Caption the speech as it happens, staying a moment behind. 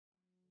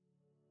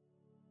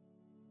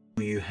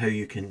you how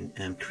you can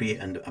create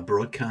a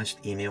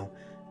broadcast email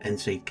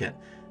inside Kit.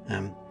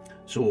 And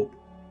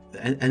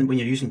when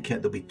you're using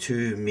Kit, there'll be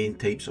two main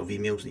types of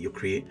emails that you'll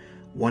create.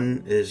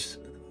 One is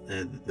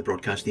the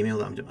broadcast email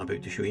that I'm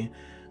about to show you,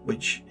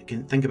 which you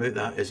can think about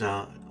that as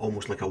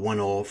almost like a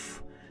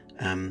one-off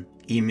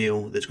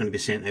email that's going to be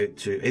sent out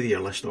to either your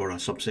list or a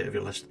subset of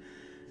your list,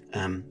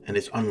 and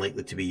it's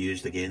unlikely to be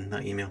used again,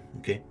 that email.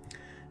 Okay,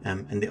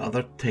 and the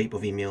other type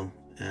of email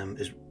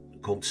is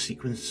called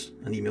sequence,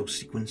 an email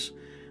sequence,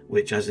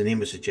 which, as the name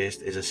would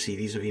suggest, is a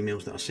series of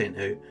emails that are sent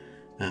out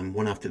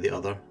one after the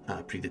other at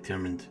a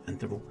predetermined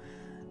interval.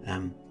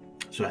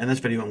 So in this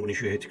video I'm going to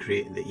show you how to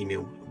create the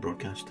email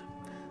broadcast.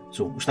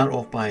 So we'll start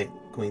off by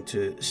going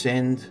to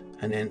send,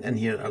 and then in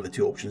here are the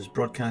two options,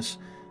 broadcasts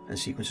and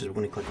sequences. We're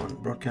going to click on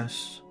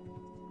broadcasts,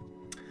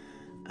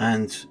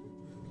 and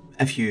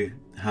if you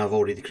have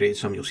already created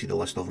some, you'll see the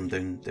list of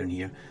them down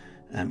here.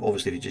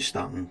 Obviously if you're just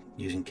starting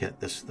using Kit,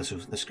 this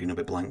screen will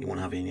be blank, you won't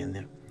have any in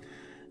there.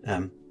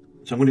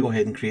 So I'm going to go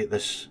ahead and create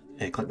this,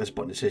 click this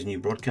button that says new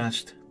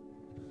broadcast.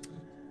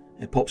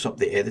 It pops up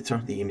the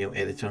editor, the email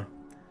editor,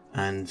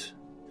 and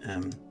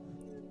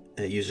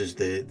it uses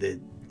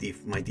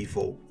my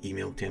default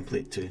email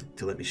template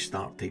to let me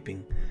start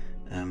typing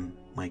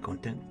my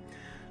content.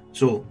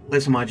 So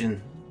let's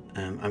imagine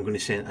I'm going to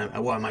send,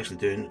 what I'm actually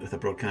doing with a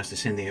broadcast is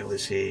sending out,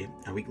 let's say,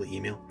 a weekly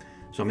email.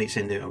 So I might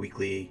send out a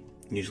weekly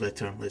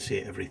newsletter, let's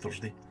say every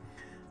Thursday.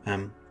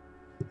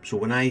 So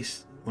when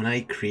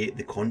I create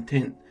the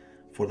content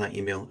for that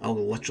email, I'll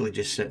literally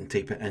just sit and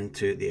type it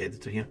into the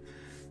editor here.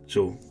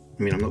 So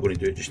I mean, I'm not going to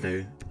do it just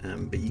now,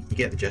 but you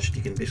get the gist.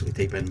 You can basically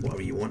type in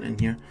whatever you want in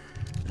here,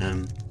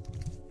 and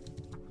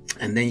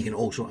then you can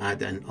also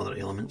add in other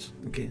elements.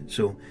 Okay,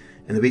 so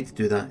and the way to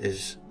do that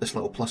is this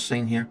little plus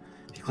sign here.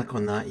 If you click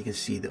on that, you can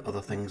see the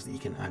other things that you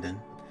can add in.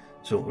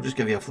 So I'll just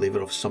give you a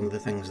flavour of some of the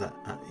things that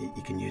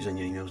you can use in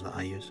your emails that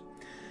I use.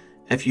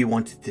 If you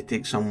wanted to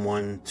take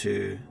someone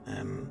to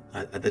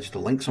a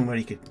digital link somewhere,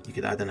 you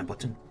could add in a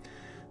button.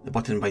 The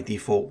button by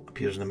default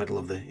appears in the middle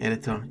of the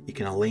editor. You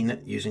can align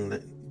it using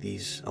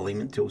these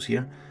alignment tools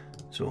here.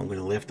 So I'm going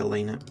to left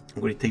align it.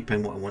 I'm going to type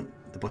in what I want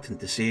the button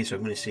to say. So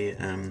I'm going to say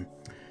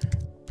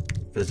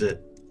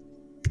visit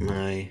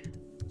my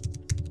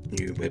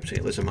new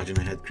website. Let's imagine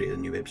I had created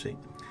a new website.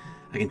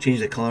 I can change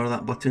the colour of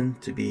that button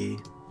to be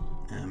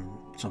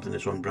something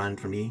that's on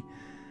brand for me.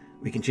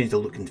 We can change the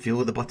look and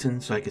feel of the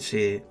button. So I could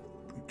say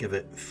give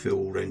it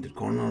full rounded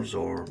corners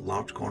or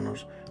large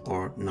corners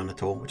or none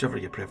at all, whichever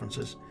your preference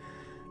is.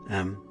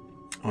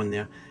 On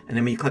there, and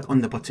then when you click on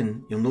the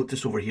button, you'll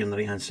notice over here on the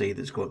right hand side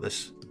it's got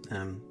this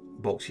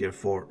box here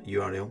for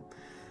URL.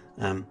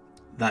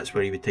 That's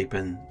where you would type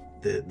in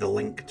the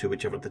link to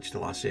whichever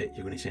digital asset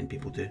you're going to send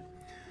people to.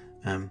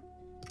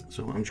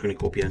 So I'm just going to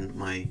copy in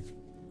my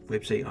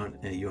website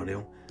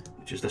URL,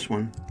 which is this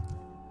one,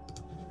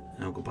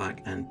 and I'll go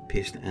back and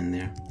paste it in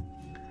there.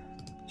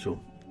 So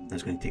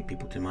that's going to take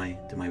people to my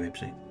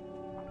website.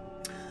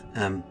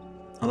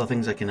 Other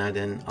things I can add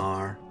in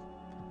are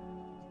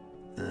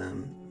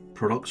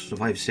products. So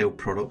if I sell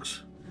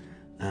products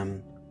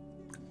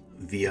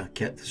via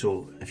Kit,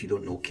 so if you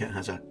don't know, Kit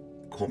has a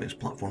commerce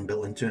platform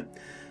built into it,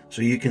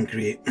 so you can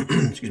create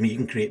excuse me, you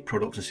can create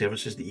products and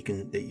services that you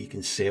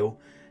can sell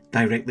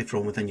directly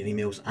from within your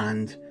emails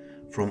and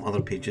from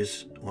other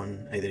pages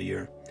on either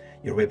your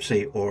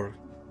website or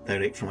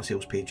direct from a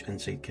sales page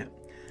inside Kit.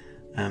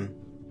 And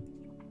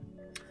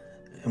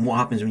what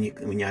happens when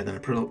you add in a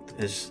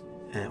product is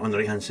on the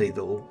right hand side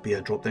there will be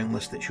a drop down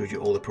list that shows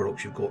you all the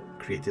products you've got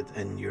created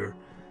in your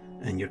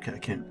Kit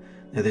account.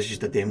 Now this is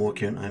just a demo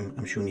account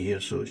I'm showing you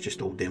here, so it's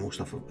just all demo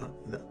stuff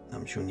that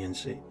I'm showing you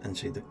inside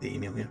the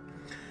email here.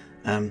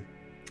 But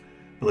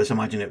let's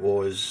imagine it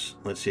was,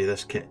 let's say,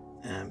 this Kit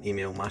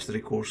email mastery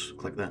course.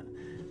 Click that,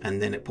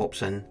 and then it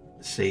pops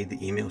inside the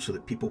email so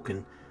that people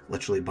can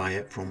literally buy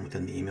it from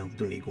within the email. They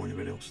don't need to go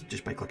anywhere else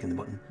just by clicking the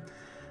button.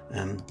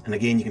 And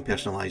again, you can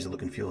personalize the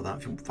look and feel of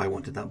that. If I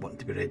wanted that button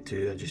to be read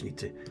too, I just need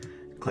to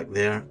click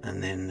there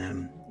and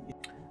then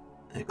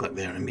click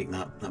there and make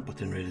that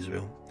button red as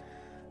well.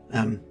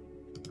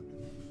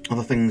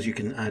 Other things you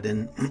can add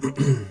in,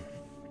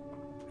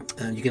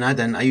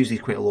 I use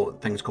these quite a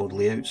lot, things called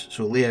layouts.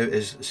 So layout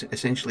is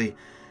essentially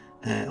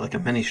like a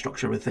mini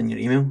structure within your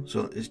email,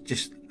 so it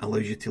just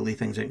allows you to lay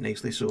things out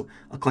nicely. So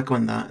I'll click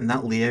on that, and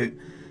that layout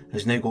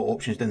has now got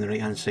options down the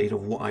right hand side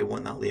of what I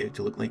want that layout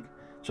to look like.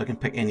 So I can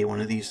pick any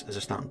one of these as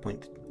a starting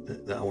point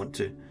that I want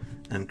to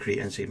create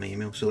inside my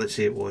email. So let's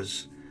say it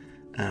was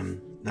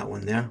that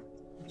one there,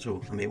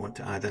 so I may want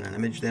to add in an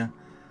image there.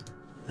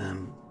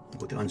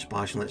 Go to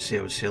Unsplash, and let's say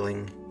I was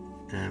selling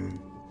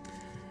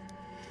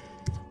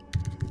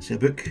say a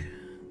book,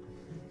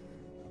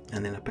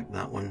 and then I pick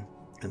that one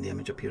and the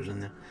image appears in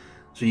there.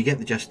 So you get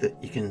the gist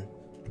that you can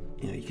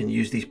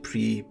use these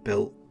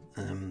pre-built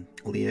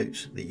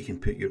layouts that you can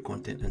put your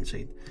content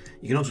inside.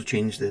 You can also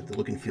change the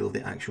look and feel of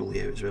the actual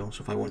layout as well.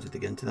 So if I wanted to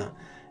get into that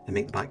and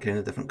make the background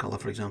a different colour,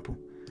 for example,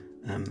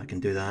 I can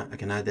do that. I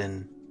can add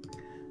in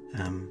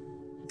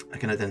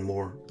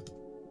more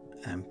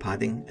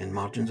padding and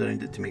margins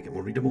around it to make it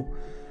more readable.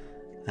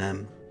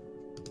 Left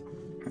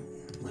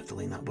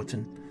align that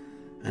button,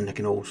 and I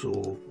can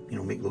also, you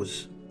know, make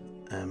those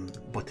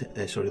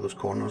those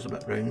corners a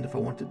bit round if I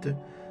wanted to.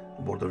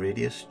 Border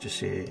radius, just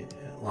say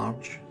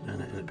large,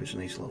 and it puts a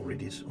nice little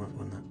radius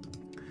on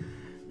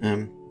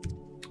that.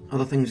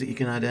 Other things that you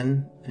can add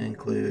in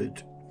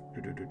include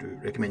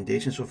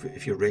recommendations. So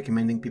if you're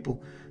recommending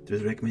people through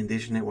the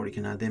recommendation network, you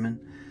can add them in.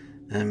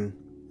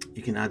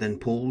 You can add in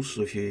polls.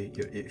 So if you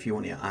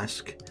want to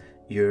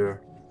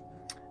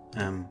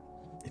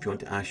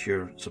ask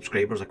your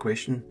subscribers a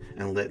question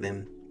and let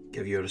them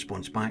give you a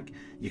response back,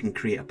 you can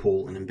create a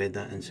poll and embed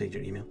that inside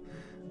your email,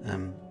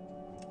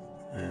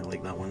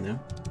 like that one there.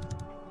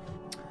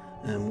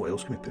 What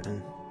else can we put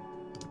in?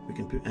 We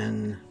can put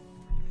in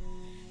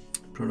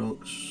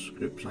products,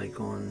 groups,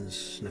 icons,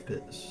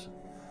 snippets.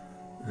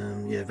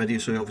 Yeah,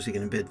 videos. So you obviously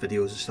can embed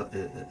videos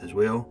as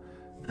well.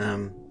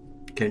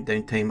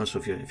 Countdown timer. So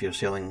if you're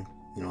selling,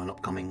 you know, an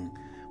upcoming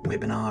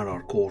webinar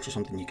or course or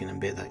something, you can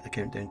embed a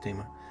countdown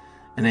timer.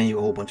 And then you got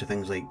a whole bunch of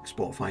things like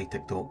Spotify,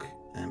 TikTok,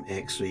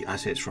 X, so you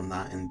assets from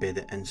that and embed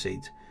it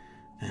inside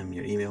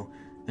your email.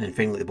 And then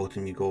finally at the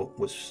bottom you got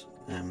what's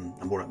a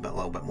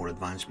little bit more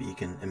advanced, but you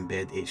can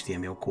embed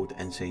HTML code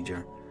inside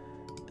your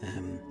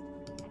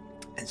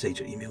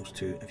emails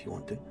too if you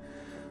want to.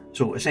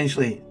 So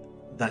essentially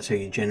that's how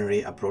you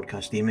generate a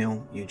broadcast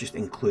email. You just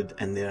include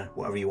in there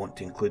whatever you want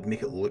to include,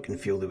 make it look and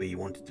feel the way you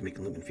want it to make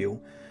it look and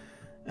feel.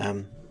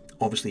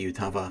 Obviously you'd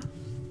have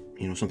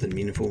something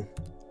meaningful.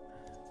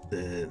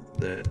 The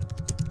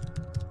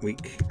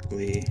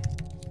weekly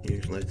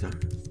newsletter,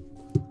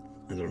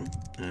 I don't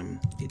know,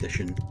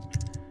 edition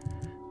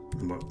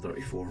number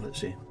 34,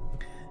 let's say.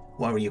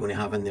 Whatever you're going to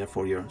have in there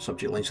for your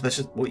subject line. So this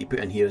is what you put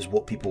in here is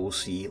what people will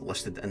see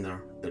listed in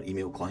their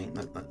email client.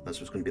 That's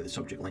what's going to be the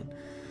subject line.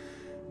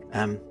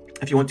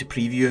 If you want to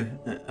preview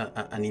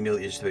an email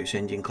that you're just about to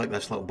send, you can click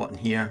this little button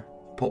here,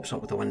 pops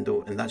up with a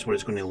window, and that's what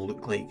it's going to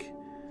look like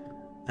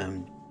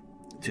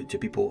to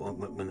people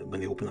when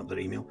they open up their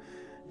email.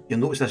 You'll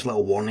notice this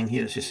little warning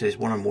here. It just says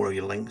one or more of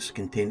your links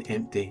contain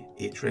empty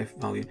href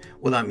value.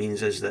 What that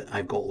means is that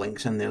I've got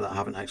links in there that I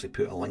haven't actually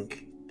put a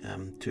link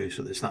to.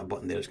 So there's that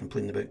button there it's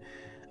complaining about.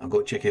 I've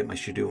got to check out my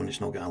studio and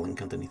it's not got a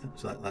link underneath it.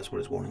 So that's what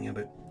it's warning you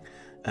about.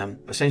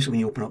 Essentially, when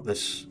you open up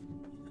this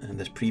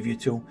preview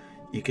tool,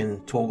 you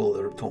can toggle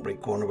the top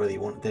right corner whether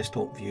you want a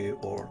desktop view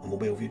or a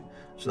mobile view.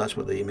 So that's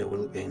what the email will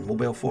look in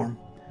mobile form.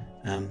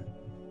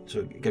 So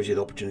it gives you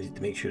the opportunity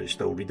to make sure it's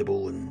still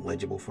readable and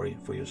legible for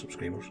your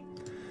subscribers.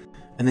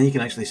 And then you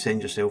can actually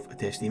send yourself a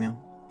test email.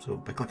 So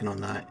by clicking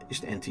on that,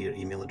 just enter your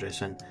email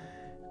address in,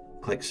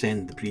 click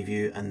send the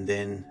preview, and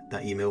then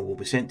that email will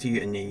be sent to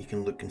you, and then you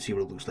can look and see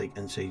what it looks like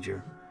inside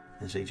your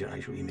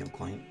actual email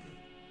client.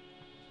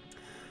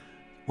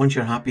 Once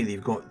you're happy that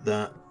you've got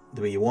that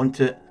the way you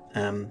want it,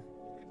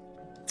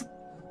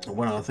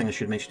 one other thing I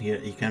should mention here,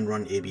 you can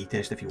run A/B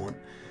test if you want.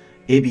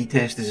 A/B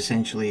test is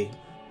essentially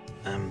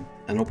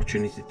an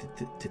opportunity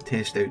to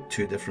test out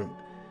two different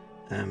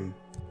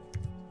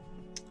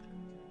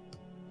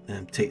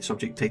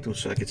subject titles.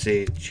 So I could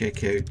say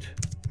check out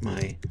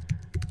my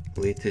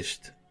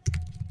latest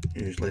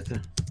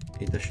newsletter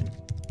edition.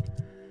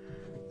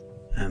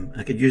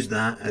 I could use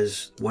that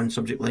as one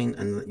subject line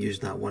and use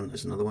that one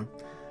as another one.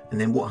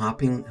 And then what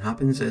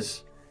happens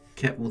is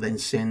Kit will then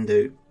send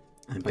out,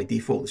 and by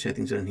default the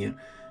settings are in here,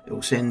 it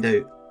will send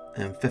out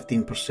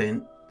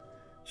 15%,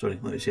 sorry,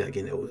 let me say that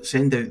again, it will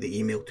send out the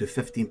email to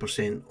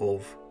 15%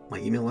 of my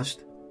email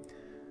list,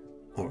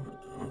 or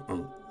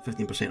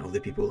 15% of the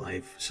people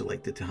I've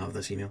selected to have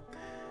this email,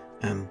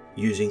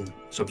 using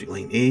subject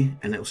line A,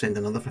 and it will send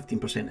another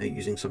 15% out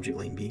using subject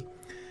line B,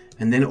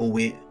 and then it will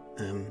wait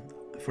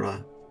for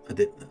a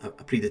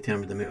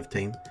predetermined amount of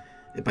time.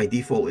 By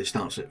default it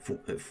starts at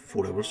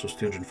 4 hours, so it's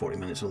 240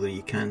 minutes, although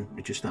you can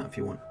reduce that if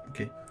you want.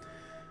 Okay.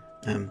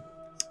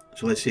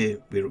 So let's say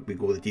we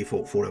go with the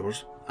default 4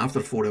 hours. After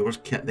 4 hours,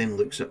 Kit then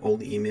looks at all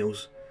the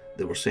emails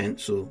that were sent,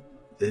 so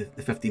the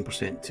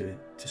 15% to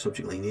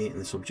subject line A and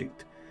the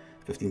subject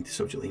 15 to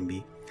subject line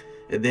B.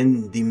 It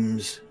then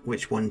deems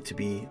which one to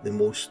be the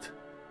most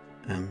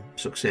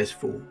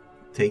successful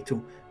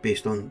title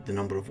based on the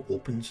number of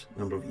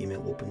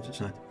email opens it's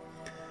had.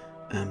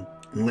 And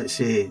let's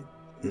say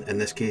in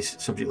this case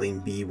subject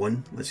line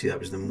B1, let's say that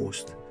was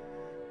it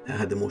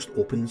had the most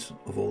opens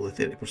of all the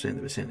 30%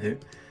 that was sent out.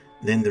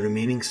 Then the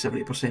remaining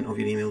 70% of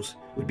your emails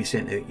would be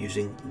sent out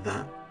using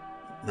that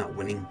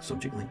winning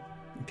subject line.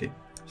 Okay,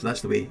 so that's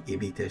the way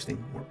A/B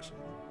testing works.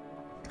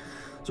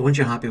 So once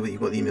you're happy with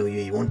you've got the email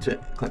you want it,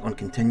 click on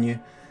continue,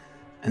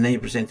 and then you're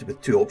presented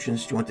with two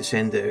options. Do you want to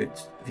send it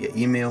out via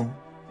email?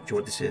 Do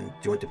you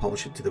want to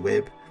publish it to the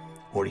web?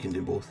 Or you can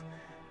do both.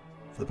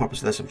 For the purpose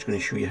of this, I'm just going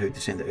to show you how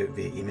to send it out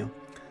via email.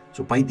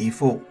 So by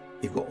default,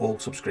 you've got all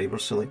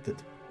subscribers selected.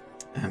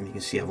 You can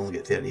see I've only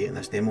got 38 in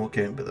this demo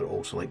account, but they're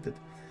all selected.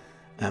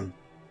 I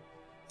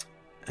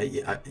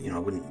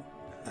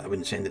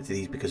wouldn't send it to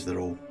these because they're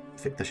all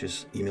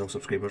fictitious email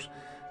subscribers.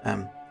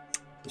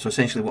 So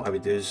essentially what I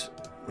would do is,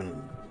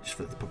 just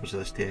for the purpose of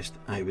this test,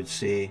 I would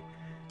say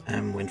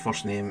when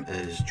first name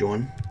is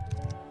John,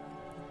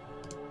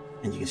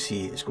 and you can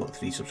see it's got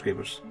 3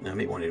 subscribers. Now I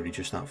might want to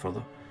reduce that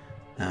further.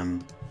 I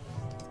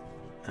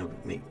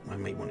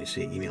might want to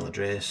say email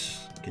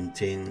address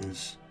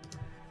contains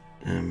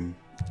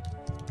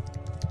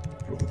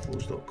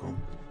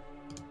brokenflows.com.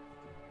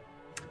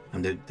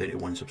 I'm down to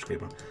 1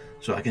 subscriber,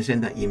 so I can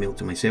send that email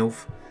to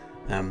myself.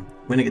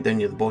 When I get down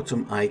near the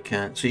bottom, I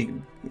can, so you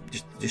can,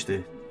 just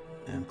to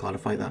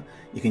clarify that,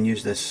 you can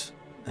use this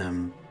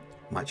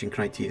matching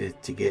criteria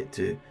to get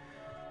to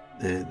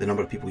the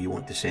number of people you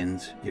want to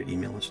send your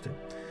email list to.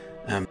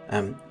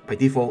 By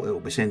default it will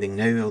be sending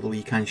now, although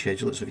you can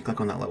schedule it, so if you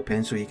click on that little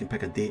pencil you can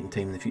pick a date and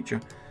time in the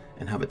future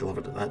and have it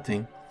delivered at that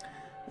time.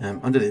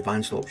 Under the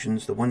advanced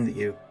options, the one that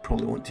you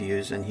probably want to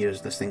use in here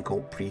is this thing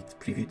called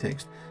preview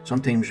text,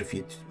 sometimes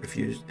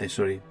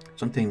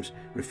sometimes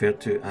referred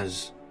to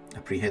as a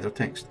pre-header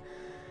text.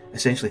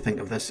 Essentially think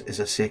of this as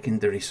a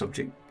secondary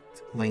subject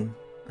line,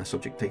 a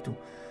subject title.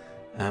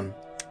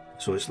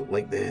 So it's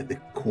like the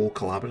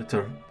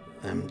co-collaborator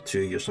to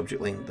your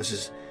subject line. This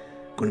is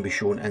going to be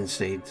shown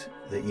inside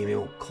the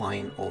email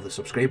client of the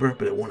subscriber,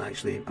 but it won't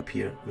actually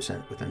appear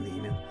within the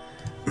email.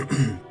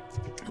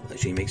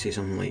 Actually, you might say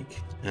something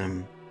like,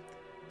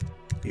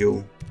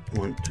 you'll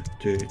want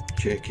to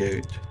check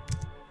out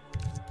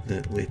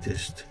the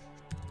latest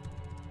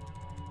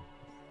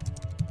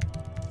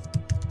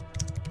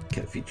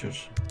kit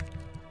features,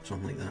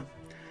 something like that.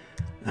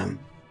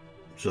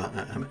 So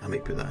I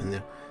might put that in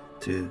there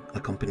to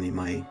accompany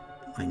my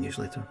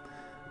newsletter.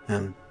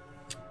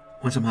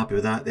 Once I'm happy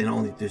with that, then all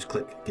I need to do is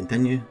click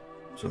continue.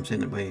 So I'm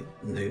sending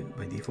it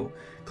by default.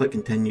 Click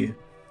continue.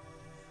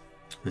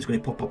 It's going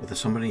to pop up with a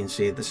summary and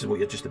say this is what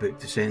you're just about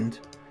to send.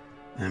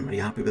 Are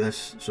you happy with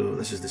this? So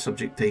this is the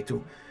subject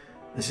title.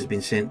 This has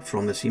been sent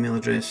from this email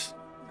address,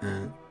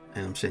 and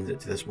I'm sending it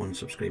to this 1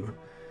 subscriber.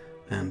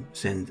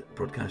 Send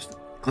broadcast.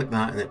 Click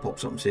that and it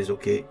pops up and says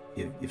okay,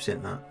 you've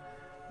sent that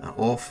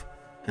off,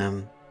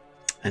 and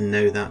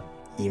now that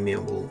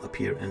email will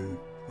appear in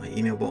my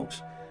email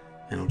box,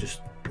 and I'll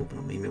just open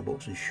up my email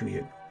box and show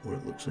you what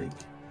it looks like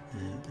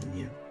in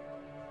here.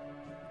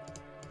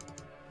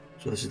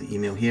 So this is the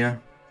email here.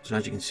 So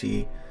as you can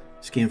see,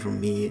 this came from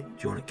me,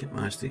 John at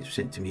Kitmaster. It's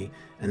sent to me,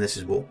 and this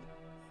is what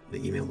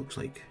the email looks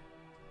like.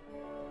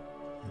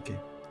 Okay.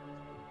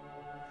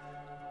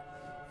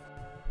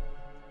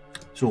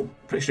 So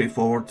pretty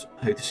straightforward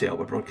how to set up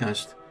a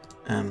broadcast.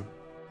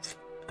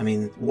 I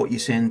mean, what you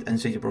send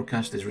inside your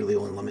broadcast is really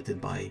only limited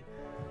by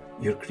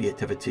your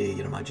creativity,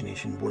 your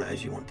imagination, what it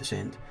is you want to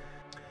send.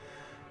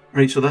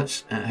 Right, so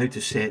that's how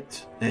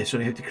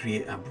to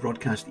create a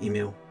broadcast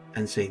email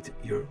inside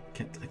your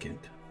Kit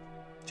account.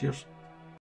 Cheers.